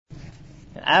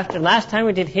Last time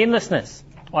we did heedlessness.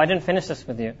 Oh, I didn't finish this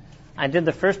with you. I did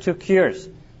the first two cures.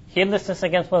 Heedlessness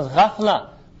against was ghafla.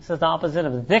 This is the opposite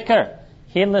of dhikr.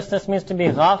 Heedlessness means to be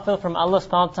ghafil from Allah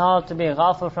subhanahu wa ta'ala, to be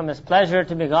ghafil from His pleasure,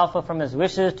 to be ghafil from His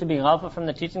wishes, to be ghafil from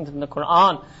the teachings of the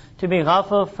Quran, to be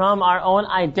ghafil from our own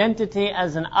identity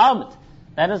as an abd.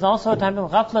 That is also a type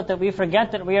of ghaflat, that we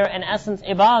forget that we are in essence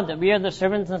ibad, that we are the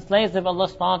servants and slaves of Allah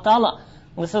subhanahu wa ta'ala.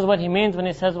 This is what He means when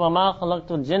He says, وَمَا خَلَقْتُ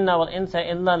الْجِنَّ وَالْإِنسَ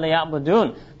إِلَّا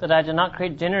لِيَعْبُدُونَ, that I did not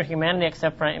create jinn or humanity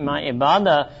except for my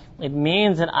ibadah. It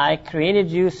means that I created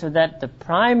you so that the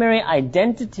primary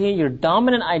identity, your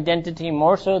dominant identity,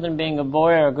 more so than being a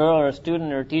boy or a girl or a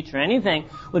student or a teacher or anything,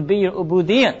 would be your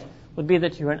ubudiyat, would be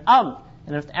that you're an abd.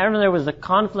 And if ever there was a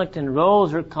conflict in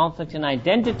roles or conflict in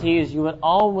identities, you would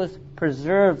always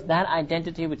preserve that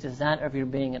identity, which is that of your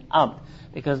being an abd.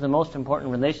 Because the most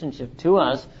important relationship to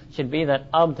us should be that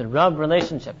abd-rabb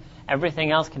relationship. Everything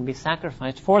else can be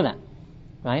sacrificed for that.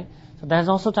 Right? So that is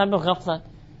also a type of ghaflat.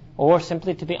 Or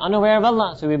simply to be unaware of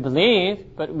Allah. So we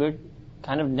believe, but we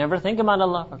kind of never think about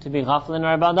Allah. Or to be ghafil in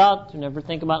our ibadat, to never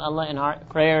think about Allah in our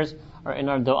prayers, or in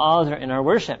our du'as, or in our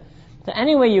worship. So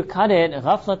any way you cut it,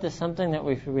 ghaflat is something that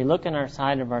if we look on our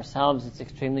side of ourselves, it's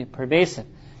extremely pervasive.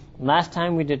 Last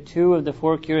time we did 2 of the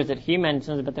 4 cures that he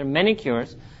mentions, but there are many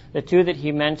cures. The 2 that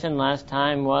he mentioned last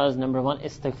time was, number 1,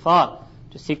 istighfar,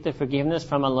 to seek the forgiveness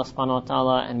from Allah subhanahu wa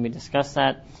ta'ala, and we discussed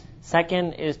that.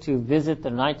 Second is to visit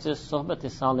the righteous, suhbat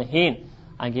salihin.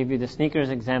 I gave you the sneakers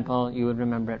example, you would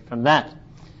remember it from that.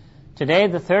 Today,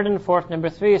 the 3rd and 4th, number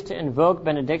 3, is to invoke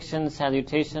benedictions,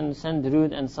 salutations, send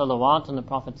durood and salawat on the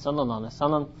Prophet sallallahu alaihi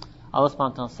wasallam. Allah subhanahu wa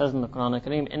ta'ala says in the Quran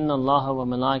al-Kareem, Inna Allaha wa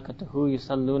malaikatahu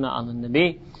yusalluna ala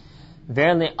nabi.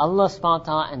 Verily, Allah subhanahu wa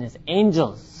ta'ala and His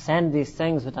angels send these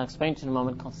things, which I'll explain to you in a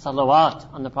moment, called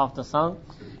salawat on the Prophet sallallahu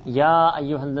alaihi wasallam. Ya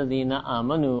ayyuhalladhina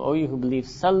amanu, O you who believe,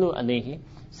 sallu alayhi,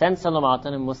 send salawat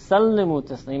on him, musallimu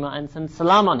taslima, and send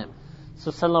salam on him.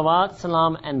 So salawat,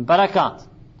 salam, and barakat.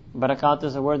 Barakat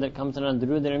is a word that comes in our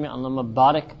durood, Allahumma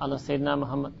barik ala Sayyidina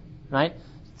Muhammad. Right?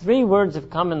 3 words have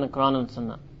come in the Quran and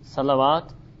Sunnah.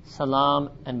 Salawat,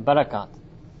 salam, and barakat.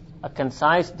 A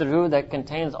concise durood that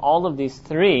contains all of these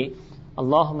 3.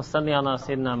 Allahumma salli ala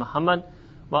Sayyidina Muhammad,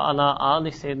 wa ala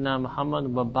ali Sayyidina Muhammad,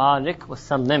 wa barik wa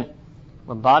sallim.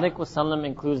 Wa barik wa sallim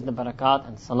includes the barakat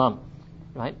and salam.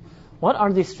 Right? What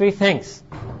are these 3 things?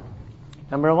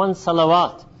 Number 1,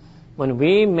 salawat. When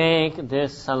we make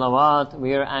this salawat,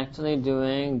 we are actually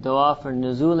doing dua for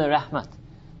nuzul rahmat.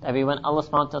 That we want Allah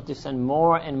subhanahu wa ta'ala to send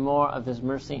more and more of His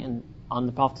mercy on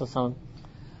the Prophet sallallahu alaihi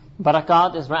wasallam.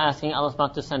 Barakat is we're asking Allah subhanahu wa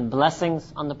ta'ala to send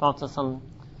blessings on the Prophet sallallahu alaihi wasallam.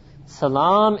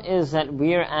 Salam is that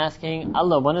we are asking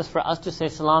Allah. One is for us to say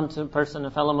salam to a person, a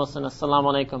fellow Muslim,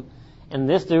 assalamu alaikum. In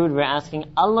this dude, we're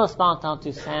asking Allah subhanahu wa ta'ala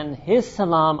to send His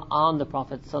salam on the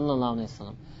Prophet sallallahu alaihi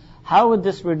wasallam. How would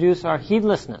this reduce our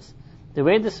heedlessness? The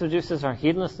way this reduces our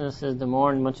heedlessness is the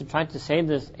more, and once you try to say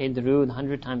this a durood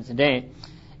 100 times a day,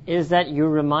 is that you're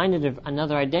reminded of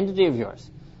another identity of yours.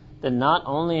 That not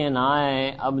only am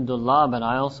I Abdullah, but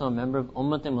I also am a member of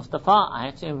Ummat Mustafa. I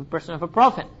actually am a person of a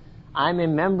prophet. I'm a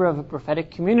member of a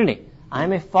prophetic community.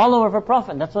 I'm a follower of a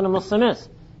prophet. That's what a Muslim is.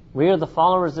 We are the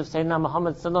followers of Sayyidina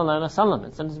Muhammad sallallahu alaihi wasallam.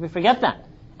 And sometimes we forget that.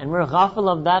 And we're ghafil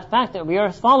of that fact that we are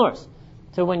His followers.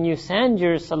 So when you send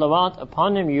your salawat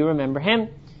upon Him, you remember Him.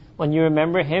 When you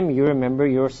remember Him, you remember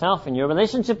yourself and your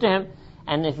relationship to Him.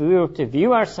 And if we were to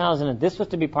view ourselves, and if this was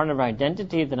to be part of our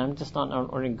identity, then I'm just not an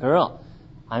ordinary girl.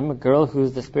 I'm a girl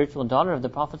who's the spiritual daughter of the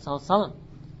Prophet sallallahu alaihi wasallam.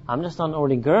 I'm just not an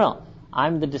ordinary girl.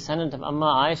 I'm the descendant of Amma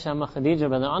Aisha, Amma Khadija,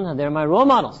 radiallahu anha. They're my role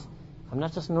models. I'm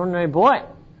not just an ordinary boy,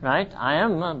 right? I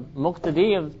am a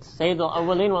muqtadi of Sayyid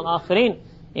al-Awwaleen wal-Akhirin,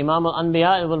 Imam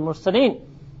al-Anbiya wal-Mursaleen.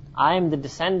 I am the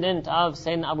descendant of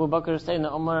Sayyidina Abu Bakr,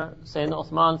 Sayyidina Umar, Sayyidina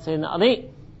Uthman, Sayyidina Ali,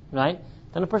 right?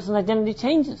 Then a person's identity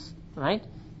changes, right?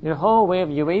 Your whole way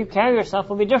you carry yourself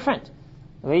will be different.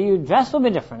 The way you dress will be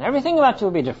different. Everything about you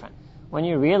will be different. When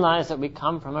you realize that we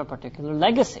come from a particular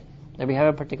legacy, that we have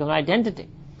a particular identity.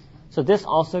 So this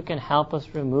also can help us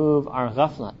remove our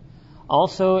ghaflat.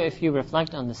 Also, if you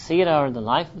reflect on the seerah or the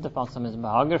life of the Prophet, his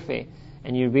biography,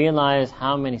 and you realize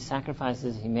how many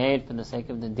sacrifices he made for the sake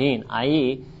of the deen,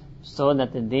 i.e., so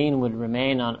that the deen would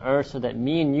remain on earth, so that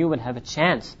me and you would have a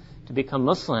chance to become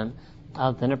Muslim,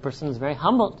 then a person is very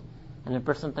humbled. And a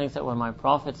person thinks that when my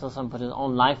Prophet put his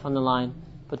own life on the line,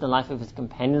 put the life of his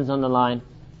companions on the line,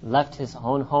 left his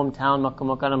own hometown, Makkah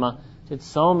Mukarramah, did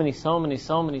so many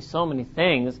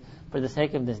things for the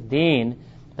sake of this deen,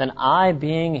 then I,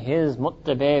 being his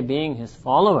muttabi, being his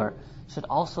follower, should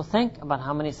also think about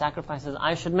how many sacrifices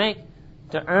I should make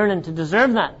to earn and to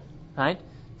deserve that, right?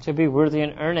 To be worthy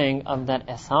and earning of that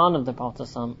ihsan of the Prophet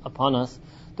upon us.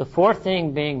 The fourth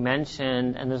thing being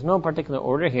mentioned, and there's no particular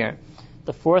order here,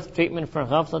 the fourth treatment for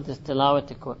ghaflat is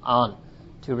tilawat al-Qur'an,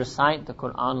 to recite the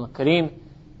Qur'an al-Kareem.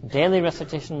 Daily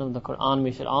recitation of the Qur'an.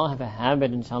 We should all have a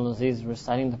habit, inshallah, of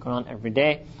reciting the Qur'an every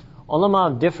day. Ulama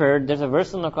have differed. There's a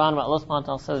verse in the Qur'an where Allah subhanahu wa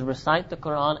ta'ala says, recite the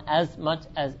Qur'an as much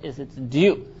as is its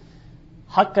due.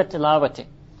 Haqqa tilawati.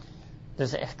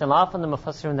 There's an ikhtilaf in the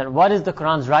Mufassirun that what is the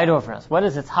Qur'an's right over us? What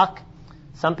is its haqq?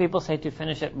 Some people say to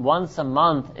finish it once a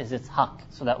month is its haqq.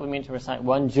 So that would mean to recite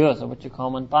one juz, or what you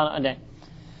call one para a day.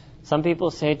 Some people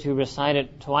say to recite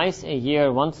it twice a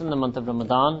year, once in the month of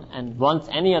Ramadan, and once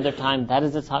any other time, that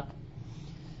is its haqq.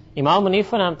 Imam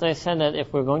Munif said that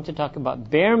if we're going to talk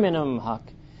about bare minimum haqq,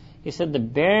 he said the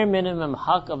bare minimum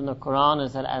haqq of the Qur'an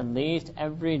is that at least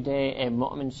every day a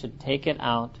mu'min should take it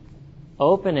out,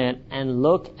 open it, and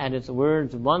look at its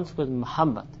words once with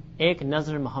muhabbat. Ek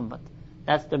nazar muhabbat.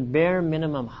 That's the bare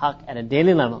minimum haqq at a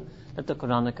daily level that the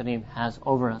Qur'an al-Kareem has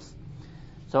over us.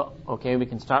 So, okay, we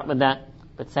can start with that.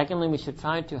 But secondly, we should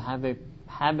try to have a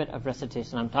habit of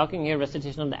recitation. I'm talking here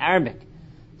recitation of the Arabic.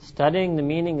 Studying the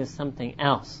meaning is something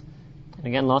else. And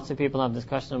again, lots of people have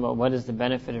discussion about what is the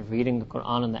benefit of reading the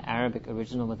Qur'an in the Arabic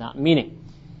original without meaning.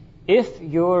 If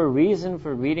your reason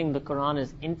for reading the Qur'an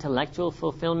is intellectual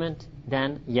fulfillment,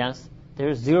 then yes, there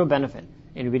is zero benefit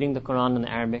in reading the Qur'an in the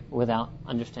Arabic without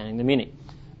understanding the meaning.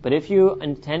 But if your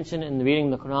intention in reading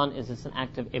the Qur'an is it's an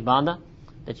act of ibadah,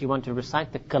 that you want to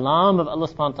recite the kalam of Allah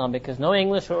subhanahu wa ta'ala, because no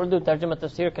English or Urdu tarjuma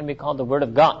tafsir can be called the word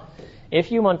of God.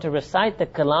 If you want to recite the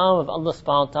kalam of Allah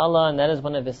subhanahu wa ta'ala, and that is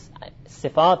one of his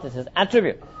sifat, is his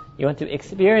attribute, you want to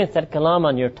experience that kalam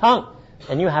on your tongue,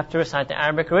 then you have to recite the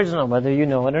Arabic original, whether you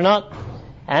know it or not.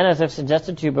 And as I've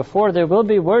suggested to you before, there will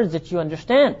be words that you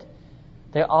understand.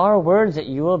 There are words that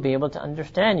you will be able to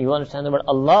understand. You will understand the word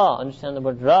Allah, understand the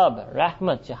word Rabb,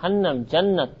 Rahmat, Jahannam,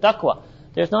 Jannah, Taqwa.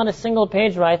 There's not a single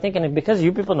page where I think, and because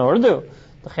you people know Urdu,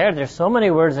 there's so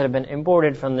many words that have been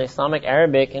imported from the Islamic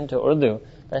Arabic into Urdu,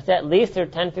 that at least there are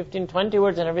 10, 15, 20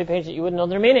 words on every page that you would know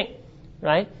their meaning,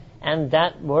 right? And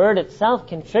that word itself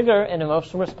can trigger an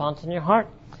emotional response in your heart.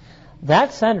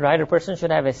 That said, right, a person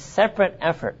should have a separate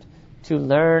effort to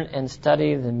learn and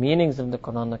study the meanings of the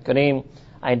Qur'an al-Kareem,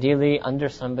 ideally under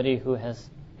somebody who has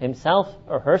himself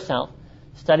or herself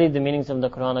studied the meanings of the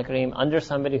Qur'an al-Kareem, under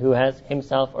somebody who has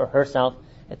himself or herself,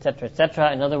 etc.,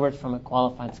 etc. In other words, from a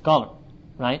qualified scholar,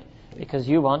 right? Because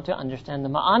you want to understand the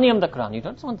ma'ani of the Qur'an. You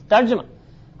don't just want the tarjuma.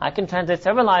 I can translate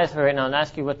several ayahs for right now and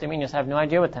ask you what they mean. You just have no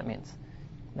idea what that means.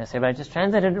 And I say, but I just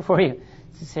translated it for you.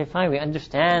 So you say, fine, we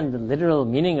understand the literal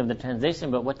meaning of the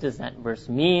translation, but what does that verse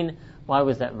mean? Why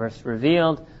was that verse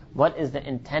revealed? What is the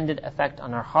intended effect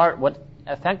on our heart? What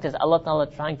effect is Allah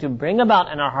Ta'ala trying to bring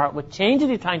about in our heart? What change is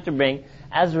He trying to bring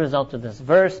as a result of this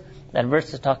verse? That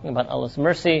verse is talking about Allah's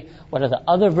mercy. What are the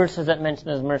other verses that mention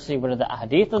His mercy? What are the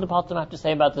ahadith of the Prophet have to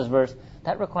say about this verse?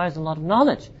 That requires a lot of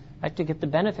knowledge, right, to get the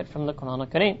benefit from the Qur'an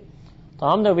al-Kareem.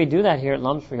 Alhamdulillah, we do that here at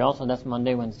Lumsbury also. That's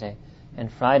Monday, Wednesday,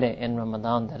 and Friday in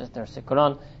Ramadan. That is Dars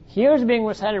al-Quran. Here is being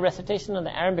recited recitation of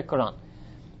the Arabic Qur'an.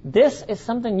 This is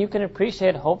something you can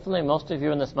appreciate, hopefully most of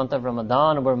you in this month of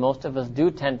Ramadan, where most of us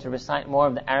do tend to recite more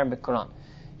of the Arabic Qur'an.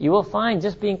 You will find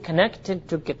just being connected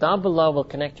to Kitabullah will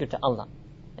connect you to Allah.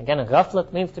 Again,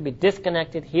 ghaflat means to be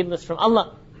disconnected, heedless from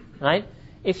Allah, right?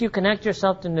 If you connect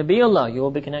yourself to Nabiullah, you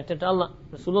will be connected to Allah,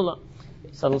 Rasulullah.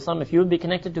 If you will be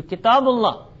connected to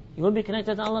Kitabullah, you will be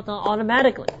connected to Allah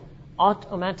automatically,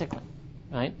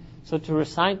 right? So to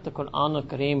recite the Qur'an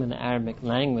al-Kareem in the Arabic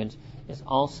language is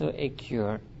also a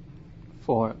cure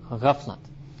for ghaflat.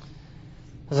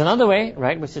 There's another way,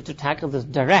 right, which is to tackle this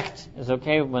direct. It's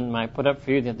okay when I put up for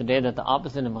you the other day that the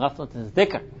opposite of ghaflat is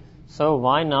dhikr. So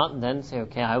why not then say,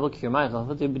 okay, I will cure my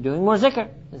ghaflat by doing more zikr.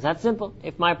 It's that simple.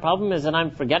 If my problem is that I'm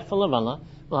forgetful of Allah,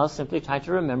 well, I'll simply try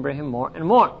to remember Him more and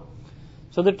more.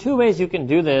 So there are two ways you can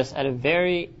do this at a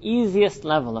very easiest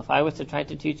level. If I was to try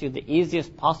to teach you the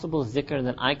easiest possible zikr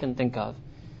that I can think of,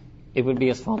 it would be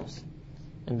as follows.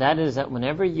 And that is that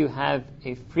whenever you have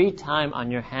a free time on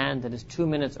your hand that is 2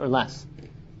 minutes or less,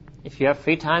 if you have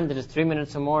free time that is 3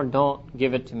 minutes or more, don't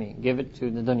give it to me. Give it to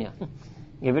the dunya.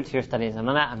 Give it to your studies.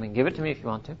 Give it to me if you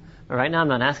want to. But right now I'm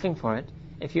not asking for it.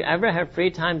 If you ever have free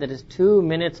time that is 2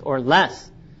 minutes or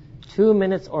less, 2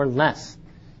 minutes or less,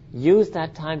 use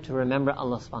that time to remember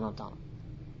Allah subhanahu wa ta'ala.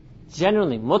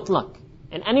 Generally, mutlaq,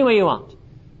 in any way you want.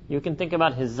 You can think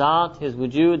about His Zat, His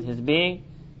wujud, His being.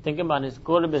 Think about His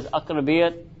qurb, His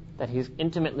aqrabiyat, that He's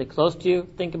intimately close to you.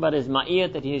 Think about His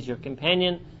ma'iyat, that He is your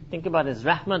companion. Think about His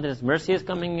rahmah, that His mercy is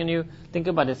coming in you. Think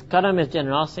about His karam, His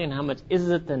generosity, and how much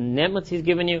izzat and ni'mat He's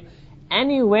given you.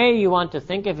 Any way you want to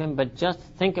think of Him, but just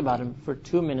think about Him for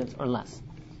 2 minutes or less.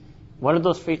 What are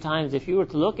those free times? If you were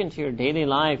to look into your daily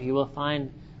life, you will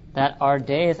find that our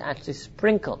day is actually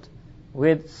sprinkled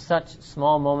with such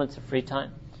small moments of free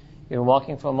time. You're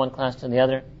walking from one class to the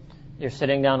other. You're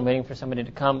sitting down waiting for somebody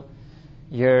to come.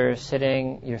 You're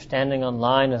standing on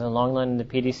line. There's a long line in the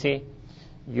PDC.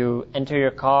 You enter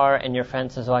your car and your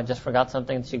friend says, oh, I just forgot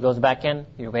something. She goes back in.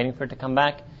 You're waiting for it to come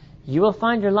back. You will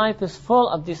find your life is full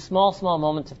of these small, small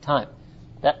moments of time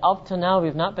that up to now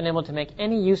we've not been able to make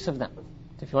any use of them.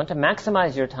 So if you want to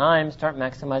maximize your time, start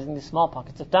maximizing these small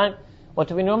pockets of time. What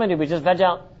do we normally do? We just veg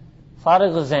out.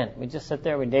 Faragh zen. We just sit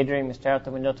there, we daydream, we stare out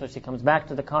the window till she comes back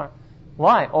to the car.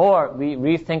 Why? Or we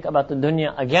rethink about the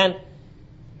dunya again.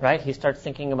 Right? He starts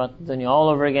thinking about the dunya all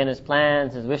over again, his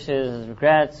plans, his wishes, his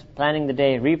regrets, planning the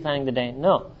day, replanning the day.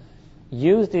 No.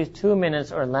 Use these 2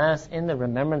 minutes or less in the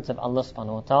remembrance of Allah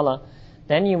subhanahu wa ta'ala.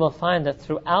 Then you will find that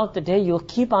throughout the day you'll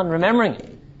keep on remembering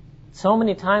it. So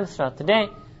many times throughout the day.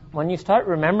 When you start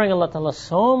remembering Allah ta'ala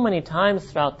so many times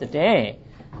throughout the day,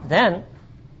 then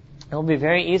it will be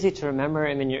very easy to remember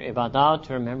Him in your ibadah,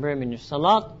 to remember Him in your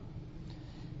salat.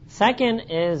 Second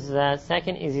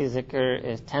easy zikr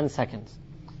is 10 seconds.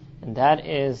 And that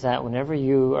is that whenever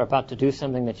you are about to do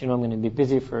something that you know I'm going to be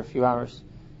busy for a few hours,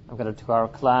 I've got a 2-hour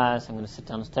class, I'm going to sit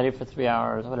down and study for 3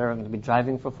 hours, whatever, I'm going to be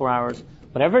driving for 4 hours,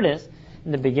 whatever it is,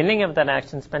 in the beginning of that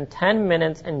action, spend 10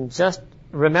 minutes and just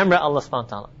remember Allah subhanahu wa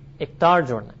ta'ala. Iktar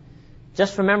jorna.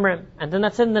 Just remember Him. And then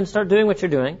that's it, and then start doing what you're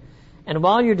doing. And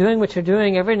while you're doing what you're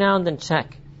doing, every now and then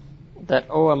check that,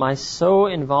 oh, am I so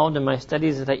involved in my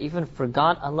studies that I even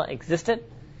forgot Allah existed?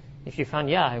 If you found,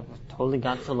 yeah, I totally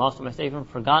got so lost in my studies, I even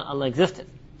forgot Allah existed.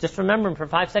 Just remember Him for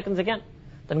 5 seconds again.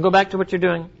 Then go back to what you're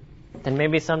doing. Then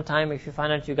maybe sometime if you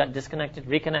find out you got disconnected,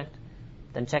 reconnect.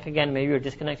 Then check again, maybe you're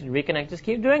disconnected, reconnect. Just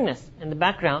keep doing this in the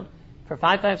background for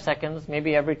 5 seconds,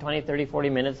 maybe every 20, 30, 40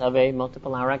 minutes of a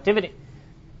multiple hour activity.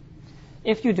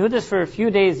 If you do this for a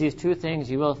few days, these two things,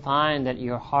 you will find that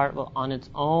your heart will on its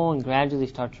own gradually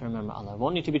start to remember Allah. It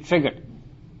won't need to be triggered.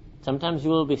 Sometimes you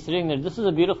will be sitting there. This is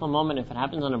a beautiful moment if it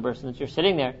happens on a person that you're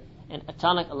sitting there and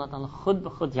achanak Allah Ta'ala khud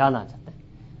ba khud yaad aa jata hai.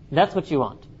 That's what you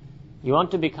want. You want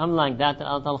to become like that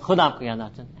Allah Ta'ala khud aapko yaad aa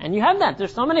jata hai. And you have that.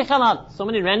 There's so many khalat, so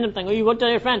many random things. Oh, you go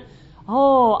tell your friend,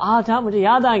 oh, aaj aap mujhe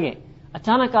yaad aa gaye.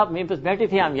 Achanak aap mere paas baithe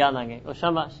the, aap yaad aa gaye. Oh,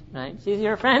 shabash. Right? She's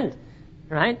your friend.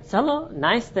 Right? Hello,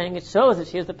 nice thing. It shows that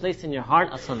she has the place in your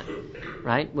heart, asana.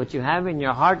 Right? What you have in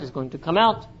your heart is going to come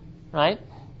out. Right?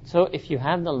 So if you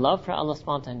have the love for Allah subhanahu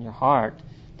wa ta'ala in your heart,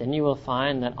 then you will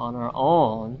find that on our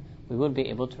own, we will be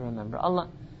able to remember Allah.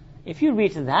 If you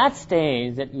reach that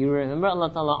stage that you remember Allah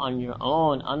ta'ala on your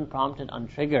own, unprompted,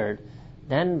 untriggered,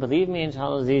 then believe me,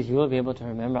 inshallah aziz, you will be able to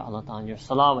remember Allah ta'ala in your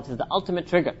salah, which is the ultimate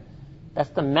trigger. That's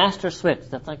the master switch.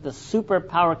 That's like the super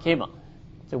power cable.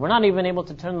 So we're not even able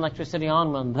to turn the electricity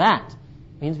on when that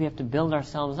means we have to build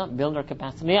ourselves up, build our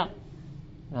capacity up.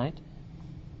 Right?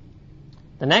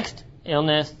 The next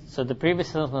illness, so the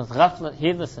previous illness was ghaflat,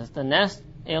 heedlessness. The next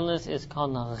illness is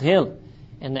called ghil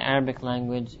in the Arabic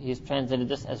language. He's translated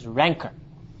this as rancor.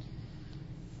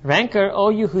 Rancor, O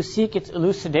you who seek its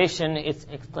elucidation, its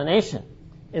explanation,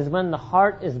 is when the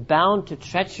heart is bound to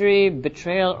treachery,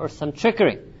 betrayal, or some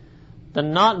trickery. The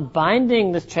not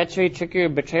binding this treachery, trickery, or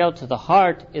betrayal to the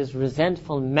heart is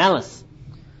resentful malice.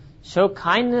 Show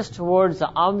kindness towards the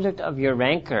object of your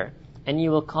rancor, and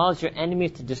you will cause your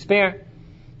enemies to despair.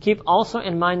 Keep also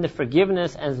in mind the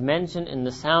forgiveness as mentioned in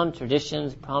the sound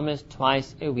traditions promised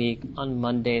twice a week on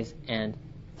Mondays and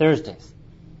Thursdays.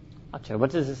 Okay,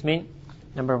 what does this mean?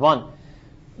 Number one,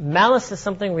 malice is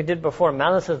something we did before.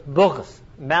 Malice is bughz.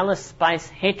 Malice, spice,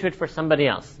 hatred for somebody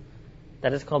else.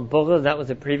 That is called bughz. That was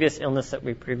a previous illness that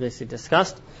we previously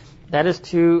discussed. That is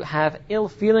to have ill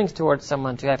feelings towards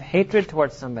someone, to have hatred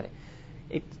towards somebody.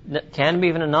 It can be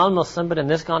even a non-Muslim, but in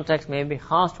this context may be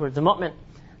khas towards the mu'min.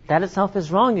 That itself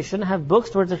is wrong. You shouldn't have books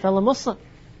towards a fellow Muslim.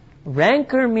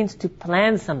 Rancor means to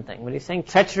plan something. When he's saying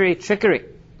treachery, trickery,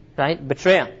 right?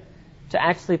 Betrayal. To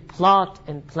actually plot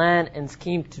and plan and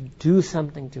scheme to do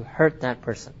something to hurt that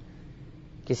person.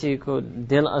 Kisi ko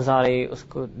dil azari,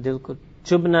 usko dil ko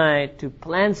chubna hai, to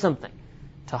plan something,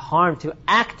 to harm, to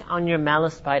act on your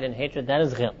malice, spite, and hatred. That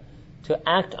is ghil. To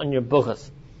act on your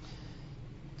bughz.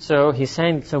 So he's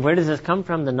saying, so where does this come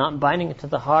from? The not binding it to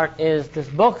the heart is this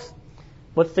bughz.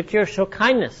 What's the cure? Show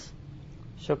kindness.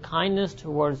 Show kindness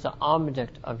towards the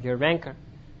object of your rancor,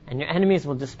 and your enemies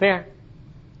will despair.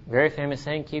 Very famous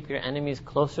saying, keep your enemies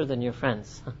closer than your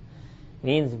friends.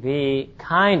 Means be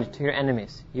kind to your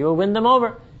enemies. You will win them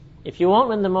over. If you won't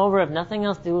win them over, if nothing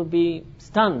else, they will be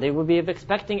stunned. They will be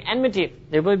expecting enmity.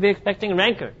 They will be expecting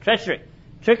rancor, treachery,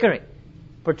 trickery,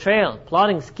 betrayal,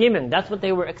 plotting, scheming. That's what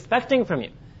they were expecting from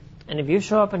you. And if you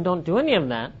show up and don't do any of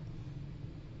that,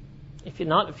 If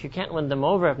you can't win them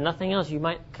over, if nothing else, you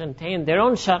might contain their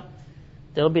own shar.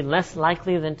 They'll be less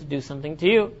likely than to do something to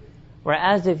you.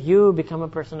 Whereas if you become a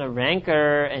person of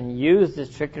rancor and use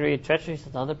this treachery, so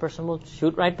the other person will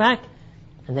shoot right back.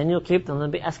 And then you'll keep them,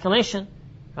 there'll be escalation.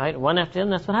 Right? One after the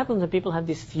other. That's what happens when people have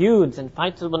these feuds and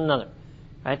fights with one another.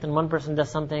 Right? Then one person does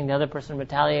something, the other person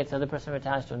retaliates, the other person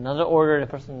retaliates to another order, the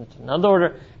person to another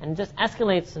order, and it just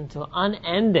escalates into an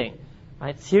unending,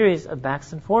 right, series of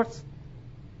backs and forths.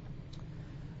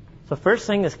 So first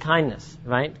thing is kindness,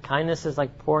 right? Kindness is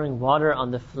like pouring water on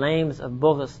the flames of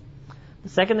bughd. The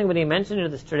second thing, when he mentioned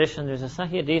in this tradition, there's a Sahih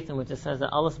Hadith in which it says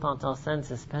that Allah subhanahu wa ta'ala sends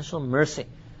His special mercy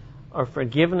or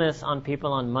forgiveness on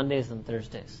people on Mondays and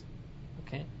Thursdays.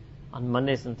 Okay? On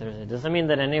Mondays and Thursdays. Doesn't mean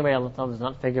that anyway Allah ta'ala does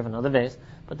not forgive on other days,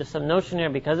 but there's some notion here,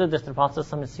 because of this, the Prophet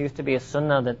ﷺ used to be a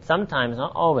sunnah that sometimes,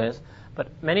 not always,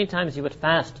 but many times you would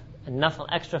fast, and nafil,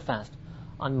 extra fast,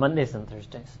 on Mondays and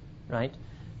Thursdays, right?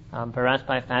 Perhaps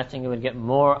by fasting you would get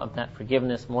more of that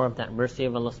forgiveness, more of that mercy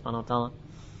of Allah subhanahu wa ta'ala.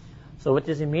 So what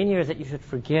does it mean here is that you should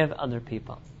forgive other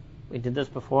people. We did this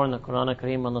before in the Quran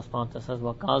Kareem. Allah subhanahu wa ta'ala says,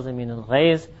 وَقَازِمِينَ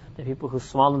الْغَيْزِ, the people who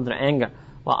swallowed their anger.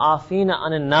 وَعَافِينَ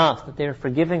عَنِ النَّاسِ, that they are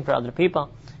forgiving for other people.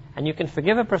 And you can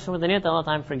forgive a person with the niyat all the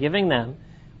time, forgiving them,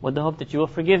 with the hope that you will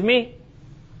forgive me.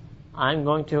 I'm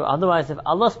going to, otherwise if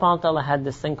Allah subhanahu wa ta'ala had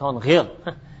this thing called ghil,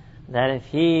 that if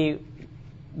He,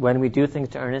 when we do things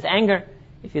to earn His anger,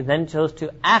 if He then chose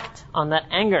to act on that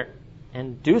anger,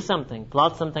 and do something,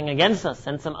 plot something against us,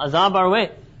 send some azab our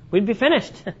way, we'd be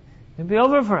finished. It'd be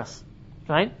over for us.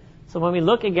 Right? So when we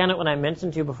look again at what I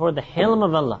mentioned to you before, the hilm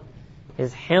of Allah,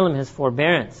 His hilm, His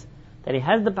forbearance, that He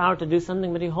has the power to do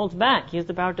something, but He holds back. He has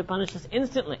the power to punish us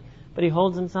instantly, but He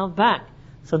holds Himself back.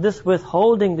 So this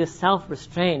withholding, this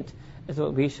self-restraint, is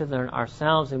what we should learn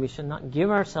ourselves, and we should not give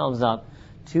ourselves up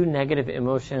to negative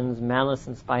emotions, malice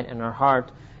and spite in our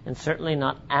heart, and certainly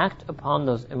not act upon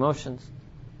those emotions.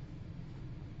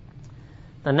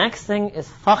 The next thing is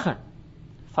fakhr.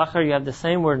 Fakhr, you have the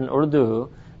same word in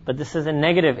Urdu, but this is a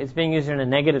negative. It's being used in a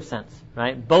negative sense,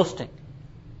 right? Boasting,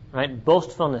 right?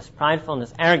 Boastfulness,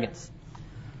 pridefulness, arrogance.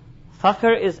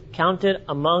 Fakhr is counted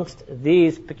amongst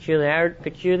these peculiar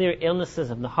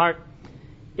illnesses of the heart.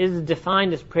 It is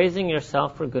defined as praising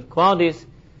yourself for good qualities.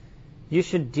 You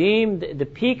should deem the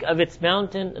peak of its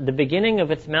mountain, the beginning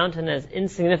of its mountain, as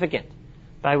insignificant,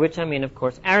 by which I mean, of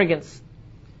course, arrogance.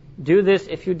 Do this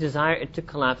if you desire it to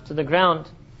collapse to the ground.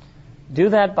 Do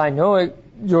that by knowing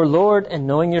your Lord and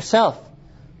knowing yourself.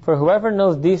 For whoever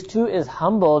knows these two is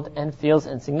humbled and feels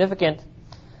insignificant.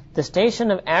 The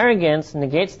station of arrogance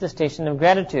negates the station of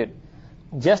gratitude,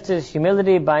 just as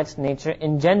humility by its nature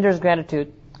engenders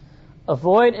gratitude.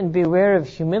 Avoid and beware of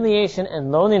humiliation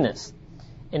and lowliness.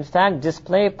 In fact,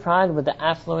 display pride with the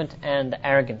affluent and the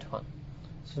arrogant one.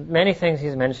 So many things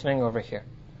he's mentioning over here,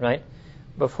 right?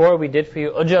 Before we did for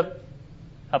you ujub,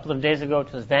 a couple of days ago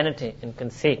it was vanity and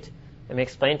conceit. Let me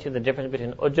explain to you the difference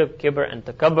between ujub, kibr, and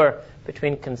takabbur,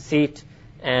 between conceit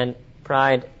and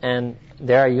pride, and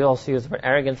there you also use the word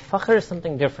arrogance. Fakhr is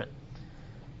something different.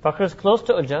 Fakhr is close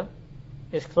to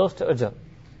ujub,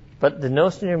 but the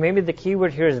notion here, maybe the key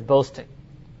word here is boasting.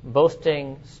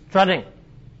 Boasting, strutting,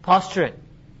 posturing,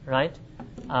 right?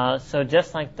 So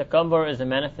just like takabbur is a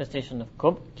manifestation of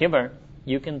kibr,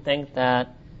 you can think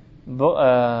that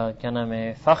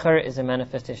fakhr is a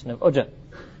manifestation of ujub.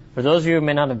 For those of you who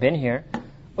may not have been here,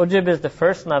 ujub is the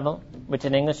first level, which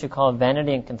in English you call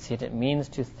vanity and conceit. It means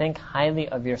to think highly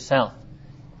of yourself,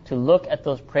 to look at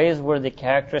those praiseworthy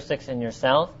characteristics in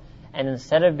yourself, and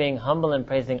instead of being humble and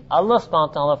praising Allah subhanahu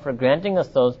wa ta'ala for granting us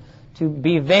those, to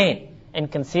be vain and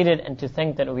conceited and to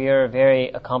think that we are a very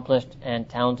accomplished and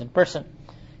talented person.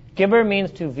 Kibr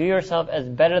means to view yourself as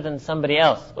better than somebody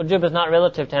else. Ujub is not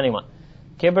relative to anyone.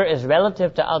 Kibr is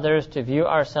relative to others, to view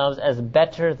ourselves as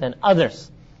better than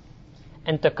others.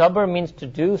 And takabbur means to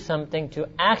do something, to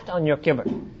act on your kibr,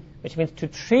 which means to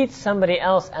treat somebody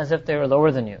else as if they were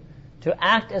lower than you, to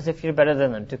act as if you're better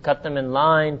than them, to cut them in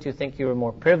line, to think you were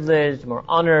more privileged, more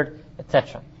honored,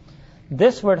 etc.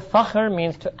 This word fakhr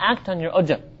means to act on your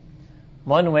ujub.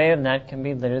 One way of that can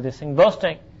be literally saying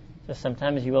boasting. So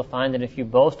sometimes you will find that if you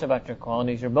boast about your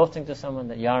qualities, you're boasting to someone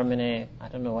that yar mine, I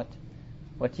don't know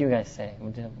what you guys say.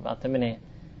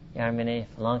 Yar mine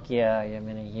falan kiya, yar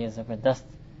mine ye zabardast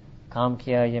kam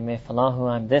kiya, yar mine falan hu,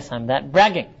 I'm this, I'm that.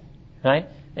 Bragging, right?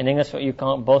 In English what you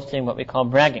call boasting, what we call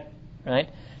bragging, right?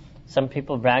 Some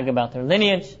people brag about their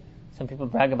lineage, some people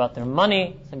brag about their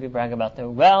money, some people brag about their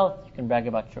wealth, you can brag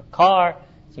about your car,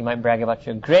 so you might brag about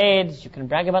your grades, you can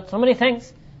brag about so many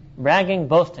things. Bragging,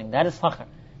 boasting, that is fakhr.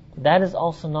 That is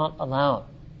also not allowed.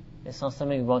 It's not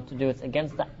something we want to do. It's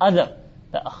against the adab,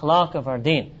 the akhlaq of our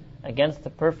deen. against the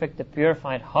perfect, the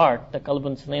purified heart, the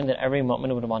qalbun salim that every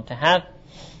mu'min would want to have.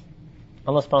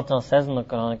 Allah subhanahu wa ta'ala says in the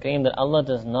Quran Al-Kareem that Allah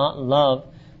does not love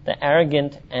the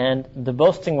arrogant and the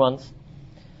boasting ones.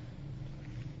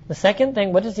 The second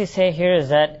thing, what does he say here is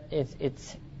that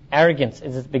it's arrogance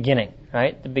is its beginning,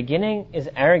 right? The beginning is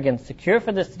arrogance. The cure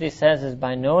for this, that he says, is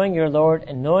by knowing your Lord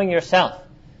and knowing yourself.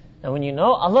 Now when you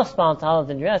know Allah subhanahu wa ta'ala,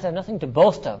 then you realize I have nothing to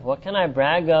boast of. What can I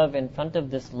brag of in front of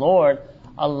this Lord,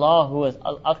 Allah, who is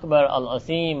Al-Akbar,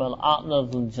 Al-Azim,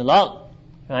 Al-A'la, Al-Jalal,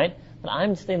 right? But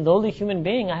I'm just a lowly human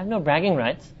being. I have no bragging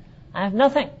rights. I have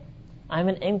nothing. I'm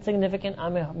an insignificant,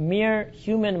 I'm a mere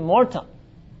human mortal.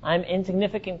 I'm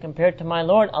insignificant compared to my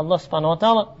Lord, Allah subhanahu wa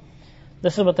ta'ala.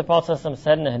 This is what the Prophet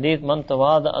said in the hadith, Man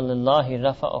tawada'a lillahi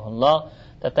rafa'ahu Allah,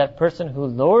 that person who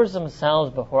lowers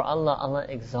themselves before Allah, Allah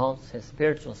exalts his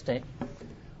spiritual state.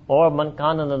 Or man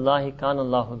kana lillahi kana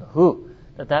Allahu lahu,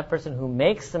 that person who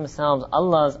makes themselves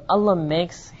Allah's, Allah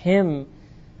makes him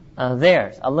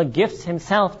theirs. Allah gifts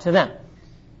himself to them.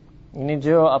 यानी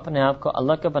जो अपने आप को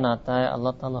अल्लाह का बनाता है,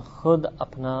 अल्लाह ताला खुद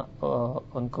अपने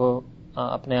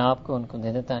आप को उनको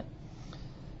दे देता है.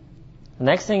 The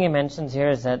next thing he mentions here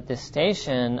is that this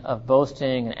station of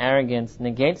boasting and arrogance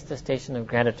negates the station of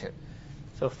gratitude.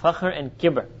 So fakhr and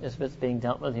kibr is what's being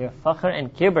dealt with here. Fakhr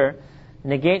and kibr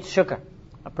negate shukr.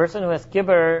 A person who has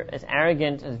kibr, is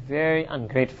arrogant, is very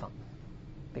ungrateful,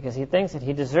 because he thinks that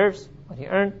he deserves what he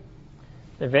earned.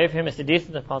 The very famous hadith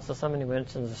of the Prophet ﷺ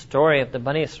mentions the story of the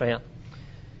Bani Israel.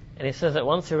 And he says that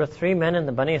once there were 3 men in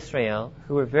the Bani Israel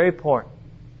who were very poor,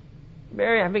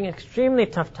 having an extremely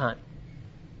tough time.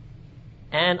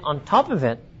 And on top of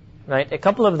it, right, a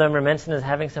couple of them were mentioned as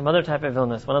having some other type of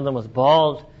illness. One of them was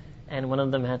bald, and one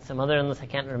of them had some other illness I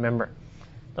can't remember.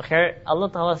 So here, Allah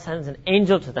Ta'ala sends an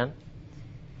angel to them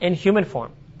in human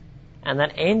form. And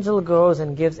that angel goes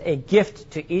and gives a gift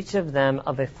to each of them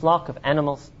of a flock of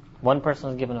animals. One person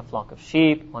is given a flock of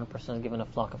sheep, one person is given a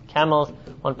flock of camels,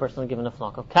 one person is given a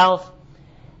flock of cows.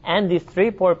 And these 3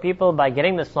 poor people, by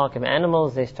getting this flock of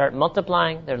animals, they start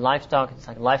multiplying their livestock. It's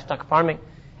like livestock farming.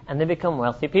 And they become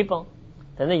wealthy people.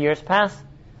 Then the years pass.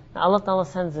 Now Allah Ta'ala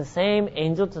sends the same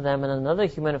angel to them in another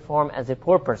human form as a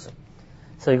poor person.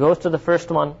 So he goes to the first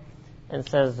one and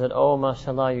says that, oh,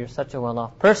 mashallah, you're such a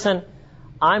well-off person.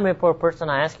 I'm a poor person.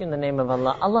 I ask you in the name of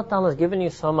Allah. Allah Ta'ala has given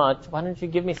you so much. Why don't you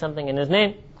give me something in His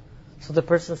name? So the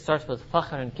person starts with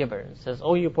fakhr and kibr and says,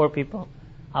 oh, you poor people,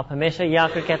 aap hamesha ye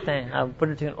aakar kehte hain. I'll put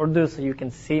it to you in Urdu so you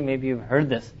can see, maybe you've heard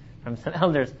this from some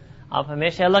elders. Aap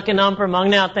hamesha Allah ke naam par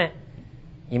maangne aate hain.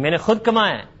 Ye maine khud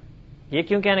kamaya hai. Ye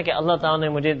kyun kehna ki Allah Ta'ala ne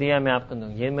mujhe diya, main aapko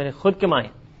दूं. Ye maine khud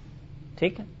kamaya.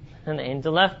 Theek hai? And the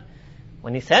angel left.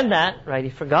 When he said that, right,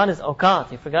 he forgot his awqat,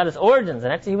 he forgot his origins,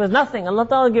 and actually he was nothing. Allah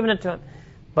Ta'ala had given it to him.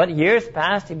 But years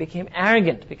passed, he became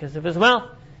arrogant because of his wealth.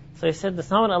 So he said, that's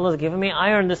not what Allah has given me,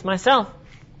 I earned this myself.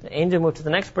 The angel moved to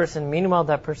the next person. Meanwhile,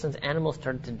 that person's animals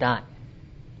started to die,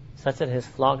 such that his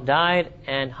flock died,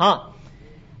 and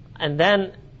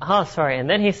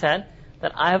then he said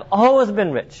that I have always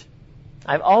been rich.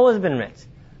 I've always been rich.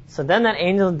 So then that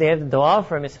angel gave the dua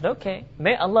for him. He said, okay,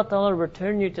 may Allah Ta'ala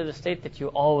return you to the state that you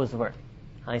always were.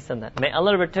 He said that. May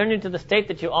Allah return you to the state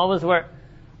that you always were.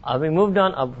 We moved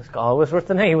on. Always worth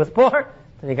the name. He was poor.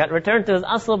 Then he got returned to his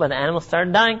asl, but the animals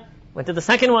started dying. Went to the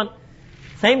second one.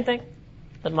 Same thing.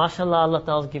 That mashallah, Allah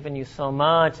Ta'ala has given you so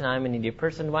much, and I'm a needy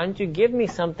person. Why don't you give me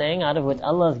something out of what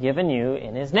Allah has given you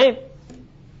in His name?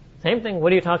 Same thing.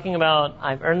 What are you talking about?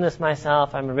 I've earned this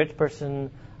myself. I'm a rich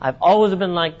person. I've always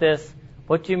been like this.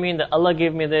 What do you mean that Allah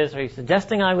gave me this? Are you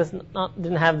suggesting I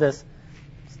didn't have this?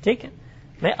 Just take it.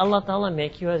 May Allah Ta'ala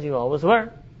make you as you always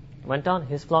were. Went on.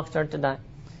 His flock started to die.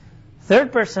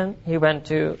 Third person, he went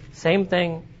to, same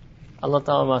thing. Allah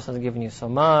Ta'ala has given you so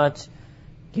much.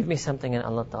 Give me something in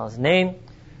Allah Ta'ala's name.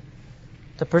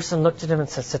 The person looked at him and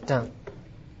said, sit down.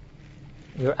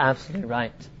 You're absolutely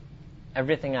right.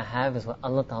 Everything I have is what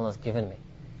Allah Ta'ala has given me.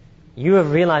 You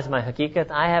have realized my haqiqat.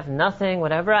 I have nothing.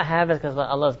 Whatever I have is because what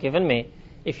Allah has given me.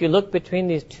 If you look between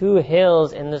these 2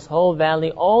 hills in this whole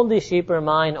valley, all these sheep are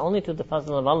mine, only to the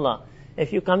fazl of Allah.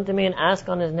 If you come to me and ask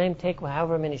on His name, take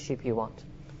however many sheep you want.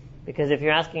 Because if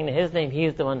you're asking in His name, He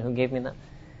is the one who gave me them.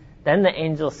 Then the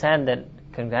angel said that,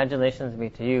 congratulations be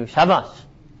to you. Shabash.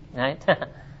 Right?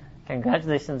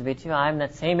 Congratulations be to you. I am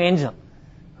that same angel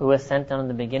who was sent down in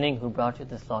the beginning, who brought you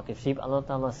this flock of sheep. Allah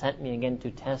Ta'ala sent me again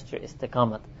to test your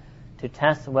istiqamat. To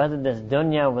test whether this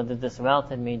dunya, whether this wealth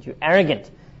had made you arrogant,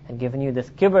 and given you this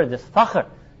kibr, this fakhr,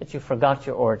 that you forgot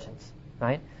your origins.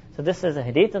 Right? So this is a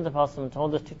hadith of the Prophet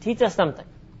told us to teach us something.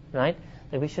 Right?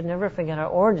 That we should never forget our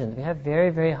origins. We have very,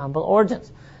 very humble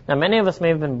origins. Now many of us may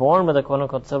have been born with a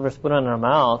quote-unquote silver spoon in our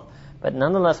mouth, but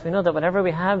nonetheless we know that whatever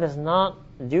we have is not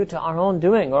due to our own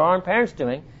doing or our parents'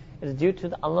 doing. It is due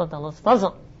to Allah's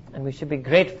fazl, and we should be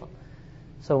grateful.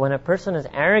 So when a person is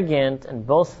arrogant and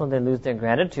boastful, they lose their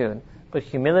gratitude. But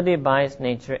humility by its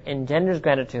nature engenders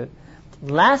gratitude.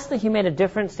 Lastly, he made a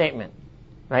different statement,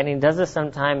 right? And he does this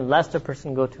sometimes, lest a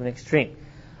person go to an extreme.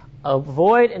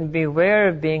 Avoid and beware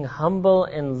of being humble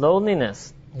in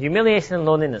lowliness, humiliation and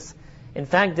lowliness. In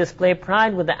fact, display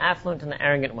pride with the affluent and the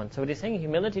arrogant one. So what he's saying,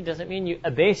 humility doesn't mean you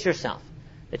abase yourself,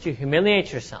 that you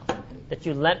humiliate yourself, that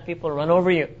you let people run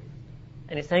over you.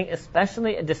 And he's saying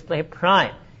especially display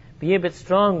pride. Be a bit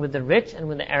strong with the rich and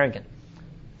with the arrogant.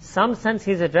 Some sense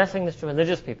he's addressing this to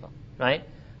religious people, right?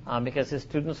 Because his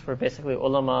students were basically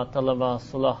ulama, talaba,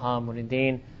 sulaha,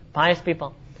 murideen, pious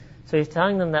people. So he's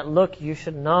telling them that, look, you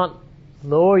should not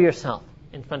lower yourself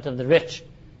in front of the rich,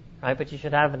 right? But you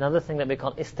should have another thing that we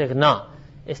call istighna.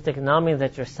 Istighna means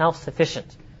that you're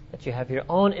self-sufficient, that you have your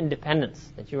own independence,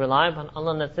 that you rely upon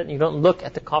Allah and that's it, and you don't look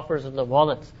at the coffers or the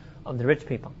wallets of the rich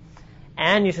people.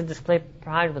 And you should display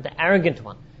pride with the arrogant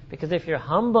one. Because if you're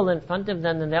humble in front of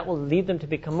them, then that will lead them to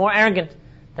become more arrogant.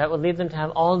 That will lead them to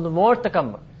have all the more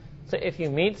takabbur. So if you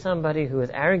meet somebody who is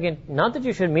arrogant, not that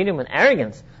you should meet him with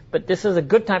arrogance, but this is a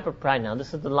good type of pride now.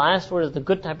 This is the last word, is the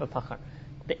good type of fakhr.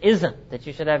 The izzat, that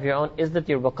you should have your own izzat,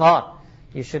 your waqar.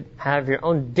 You should have your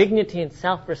own dignity and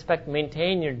self-respect,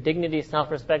 maintain your dignity,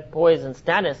 self-respect, poise and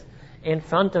status in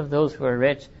front of those who are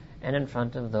rich and in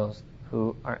front of those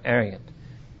who are arrogant.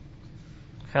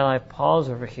 Shall I pause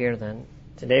over here then?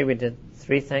 Today we did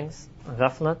 3 things.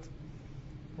 Ghaflat.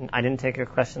 I didn't take your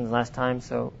questions last time,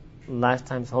 so last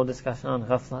time's whole discussion on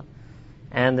ghaflat.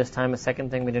 And this time a second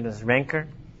thing we did was rancor,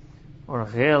 or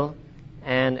ghil.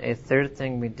 And a third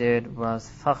thing we did was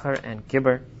fakhr and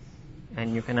kibr.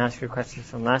 And you can ask your questions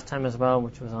from last time as well,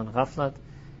 which was on ghaflat,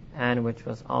 and which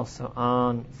was also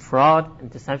on fraud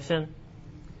and deception,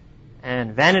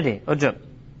 and vanity, ujub.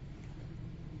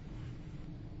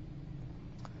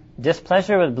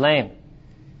 Displeasure with blame.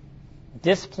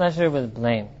 Displeasure with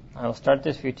blame. I will start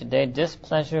this for you today.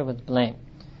 Displeasure with blame.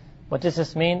 What does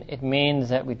this mean? It means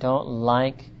that we don't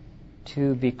like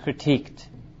to be critiqued.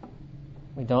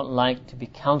 We don't like to be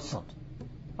counseled.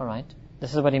 Alright?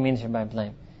 This is what he means here by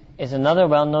blame. It's another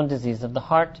well-known disease of the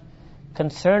heart.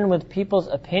 Concern with people's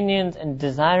opinions and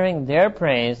desiring their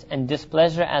praise and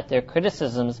displeasure at their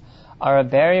criticisms are a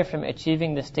barrier from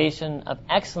achieving the station of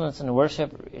excellence in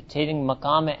worship, attaining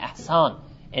maqam-e-ihsan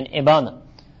in ibadah.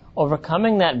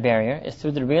 Overcoming that barrier is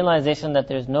through the realization that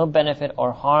there is no benefit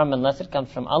or harm unless it comes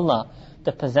from Allah,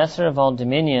 the possessor of all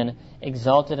dominion,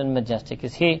 exalted and majestic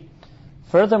is He.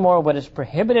 Furthermore, what is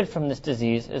prohibited from this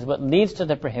disease is what leads to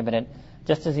the prohibited.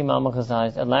 Just as Imam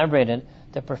al-Ghazali elaborated,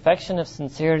 the perfection of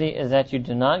sincerity is that you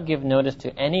do not give notice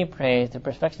to any praise. The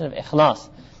perfection of ikhlas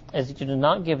is that you do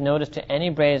not give notice to any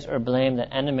praise or blame that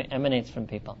emanates from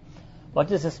people. What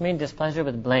does this mean? Displeasure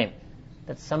with blame.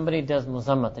 That somebody does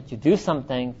muzammat, that you do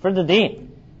something for the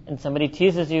deen, and somebody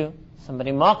teases you,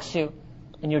 somebody mocks you,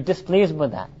 and you're displeased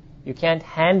with that. You can't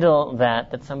handle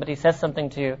that somebody says something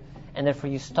to you, and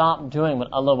therefore you stop doing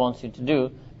what Allah wants you to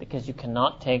do, because you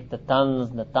cannot take the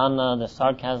tanz, the tana, the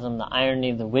sarcasm, the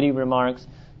irony, the witty remarks,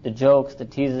 the jokes, the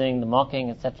teasing, the mocking,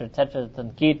 etc., the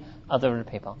tanqeed of other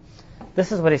people.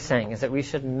 This is what he's saying, is that we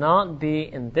should not be,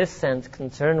 in this sense,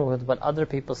 concerned with what other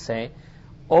people say,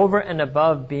 over and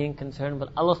above being concerned with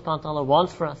what Allah subhanahu wa ta'ala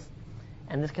wants for us.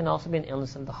 And this can also be an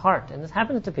illness of the heart. And this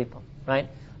happens to people, right?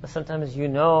 But sometimes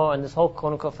and this whole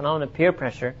quote-unquote phenomenon of peer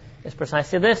pressure is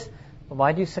precisely this.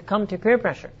 Why do you succumb to peer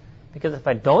pressure? Because if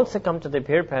I don't succumb to the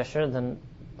peer pressure, then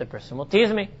the person will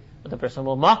tease me, or the person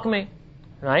will mock me,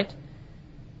 right?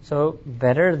 So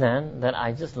better then that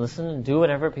I just listen and do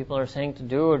whatever people are saying to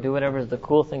do, or do whatever is the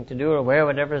cool thing to do, or wear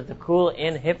whatever is the cool,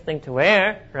 hip thing to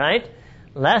wear, right?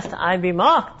 Lest I be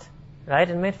mocked, right,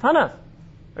 and made fun of,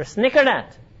 or snickered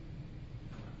at,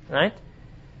 right?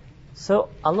 So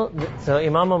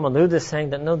Imam al-Maudud is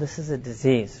saying that no, this is a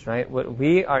disease, right? What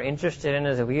we are interested in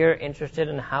is that we are interested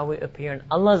in how we appear in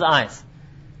Allah's eyes.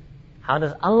 How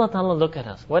does Allah Ta'ala look at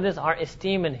us? What is our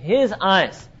esteem in His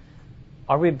eyes?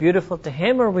 Are we beautiful to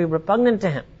Him, or are we repugnant to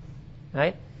Him?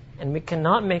 Right? And we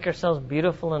cannot make ourselves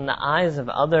beautiful in the eyes of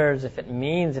others if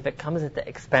it comes at the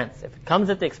expense. If it comes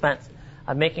at the expense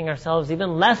of making ourselves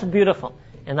even less beautiful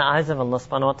in the eyes of Allah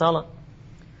subhanahu wa ta'ala.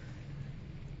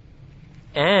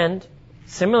 And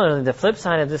similarly, the flip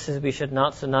side of this is we should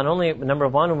not, so not only, number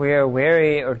one, we are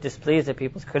wary or displeased at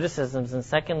people's criticisms, and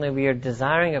secondly, we are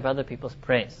desiring of other people's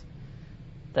praise.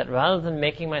 That rather than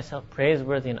making myself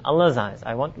praiseworthy in Allah's eyes,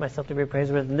 I want myself to be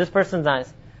praiseworthy in this person's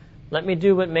eyes. Let me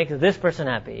do what makes this person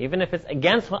happy, even if it's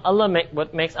against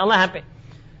what makes Allah happy.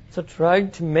 So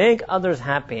trying to make others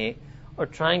happy, or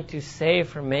trying to save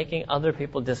from making other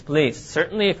people displeased.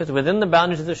 Certainly if it's within the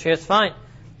boundaries of the Sharia, it's fine.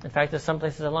 In fact, there's some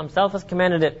places Allah Himself has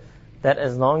commanded it, that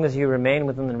as long as you remain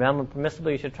within the realm of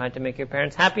permissible, you should try to make your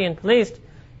parents happy and pleased.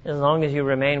 As long as you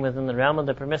remain within the realm of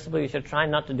the permissible, you should try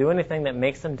not to do anything that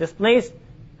makes them displeased,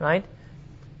 right?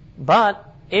 But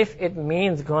if it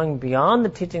means going beyond the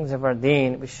teachings of our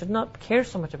deen, we should not care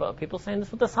so much about people saying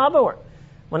this. What the Sahaba were.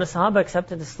 When the Sahaba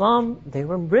accepted Islam, they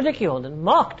were ridiculed and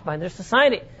mocked by their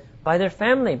society, by their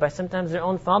family, by sometimes their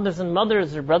own fathers and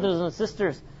mothers, their brothers and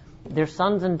sisters, their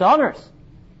sons and daughters.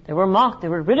 They were mocked, they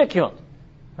were ridiculed,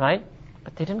 right?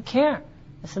 But they didn't care.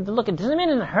 They said, look, it doesn't mean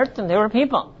it hurt them. They were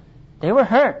people. They were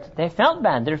hurt. They felt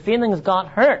bad. Their feelings got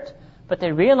hurt. But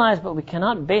they realized, but we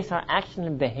cannot base our action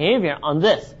and behavior on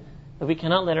this. That we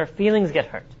cannot let our feelings get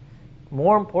hurt.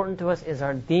 More important to us is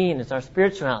our deen, is our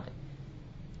spirituality.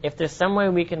 If there's some way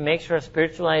we can make sure our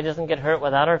spirituality doesn't get hurt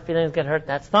without our feelings get hurt,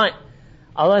 that's fine.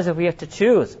 Otherwise, if we have to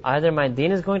choose, either my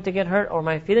deen is going to get hurt or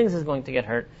my feelings is going to get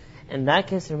hurt, in that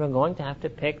case, we're going to have to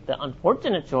pick the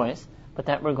unfortunate choice, but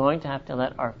that we're going to have to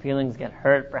let our feelings get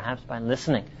hurt, perhaps by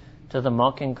listening to the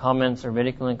mocking comments or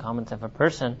ridiculing comments of a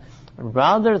person,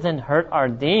 rather than hurt our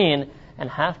deen and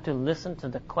have to listen to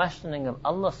the questioning of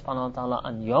Allah subhanahu wa ta'ala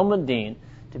on Yawm ad-Din.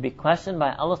 To be questioned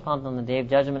by Allah subhanahu wa ta'ala on the Day of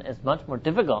Judgment is much more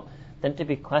difficult than to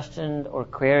be questioned or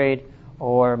queried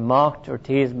or mocked or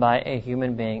teased by a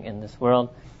human being in this world.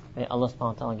 May Allah subhanahu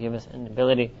wa ta'ala give us an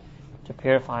ability to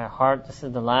purify our heart. This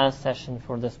is the last session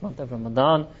for this month of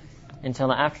Ramadan.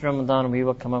 Inshallah, after Ramadan, we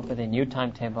will come up with a new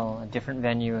timetable, a different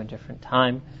venue, a different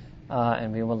time,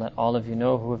 and we will let all of you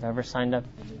know who have ever signed up